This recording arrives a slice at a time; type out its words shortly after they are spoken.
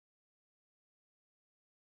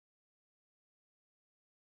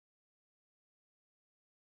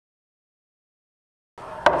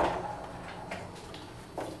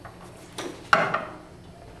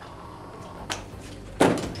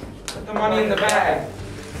the money in the bag.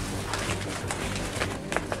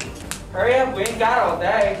 Hurry up, we ain't got all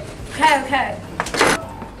day. Okay.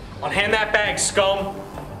 Unhand that bag, scum.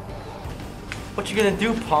 What you gonna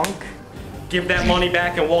do, punk? Give that money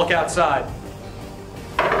back and walk outside.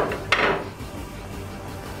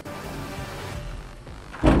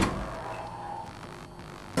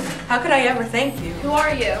 How could I ever thank you? Who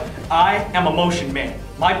are you? I am a motion man.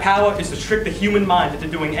 My power is to trick the human mind into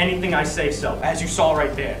doing anything I say so, as you saw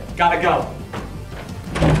right there. Gotta go.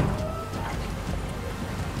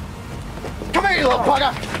 Come here, you little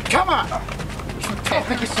bugger! Come on! You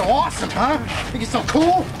think you're so awesome, huh? Think you're so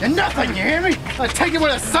cool? You're nothing, you hear me? I'll take you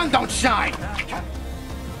where the sun don't shine!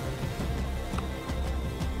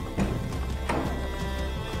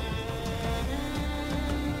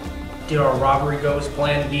 Did our robbery go as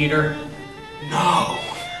planned, Dieter? No,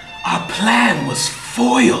 our plan was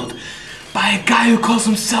foiled by a guy who calls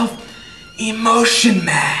himself Emotion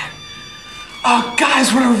Man. Our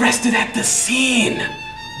guys were arrested at the scene.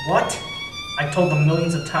 What? I told them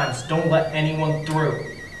millions of times, don't let anyone through.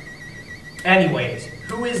 Anyways,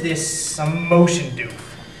 who is this emotion dude?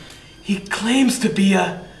 He claims to be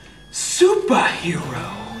a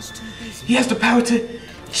superhero. He has the power to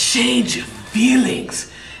change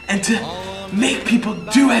feelings and to make people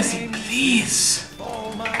do as he please.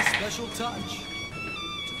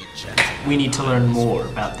 We need to learn more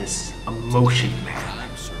about this emotion man.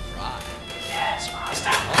 Yes,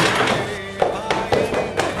 master.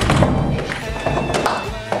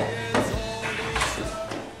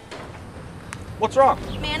 What's wrong?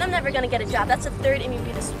 Man, I'm never gonna get a job. That's the third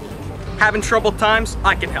interview this week. Having troubled times?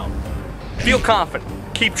 I can help. Feel confident.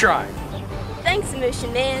 Keep trying. Thanks,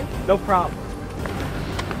 Emotion Man. No problem.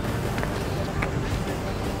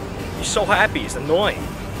 You're so happy, it's annoying.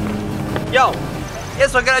 Yo,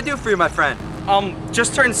 here's what I gotta do for you, my friend.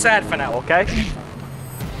 Just turn sad for now, okay?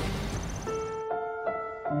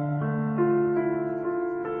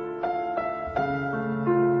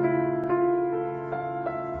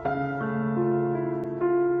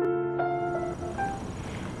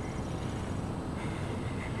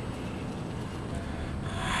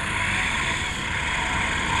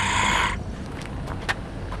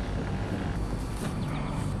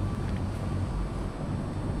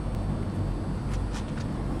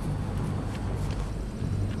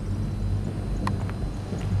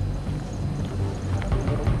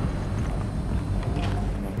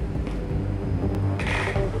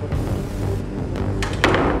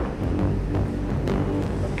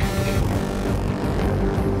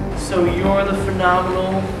 So you're the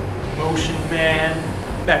phenomenal motion man.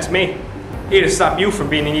 That's me. Here to stop you from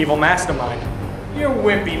being an evil mastermind. Your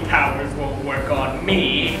wimpy powers won't work on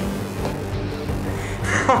me.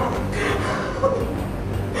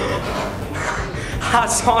 Hot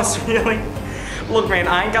sauce, really? Look, man,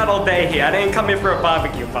 I ain't got all day here. I didn't come here for a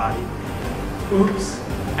barbecue party. Oops,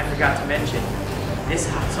 I forgot to mention, this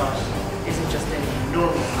hot sauce isn't just any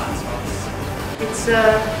normal hot sauce. It's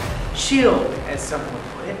a shield, as someone would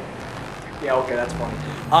put it. Yeah, okay, that's funny.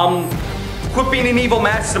 Quit being an evil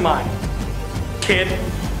mastermind, kid.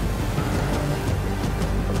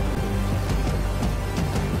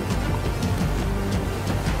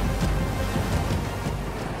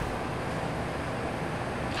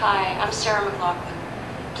 Hi, I'm Sarah McLaughlin.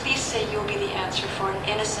 Please say you'll be the answer for an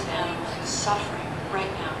innocent animal who's suffering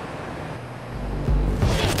right now.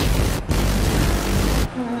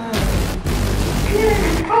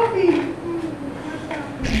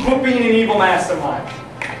 Quit being an evil mastermind.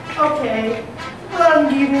 Okay. Run,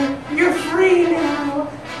 Dieter. You're free now.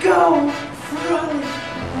 Go. Run.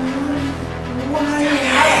 Run. Wild.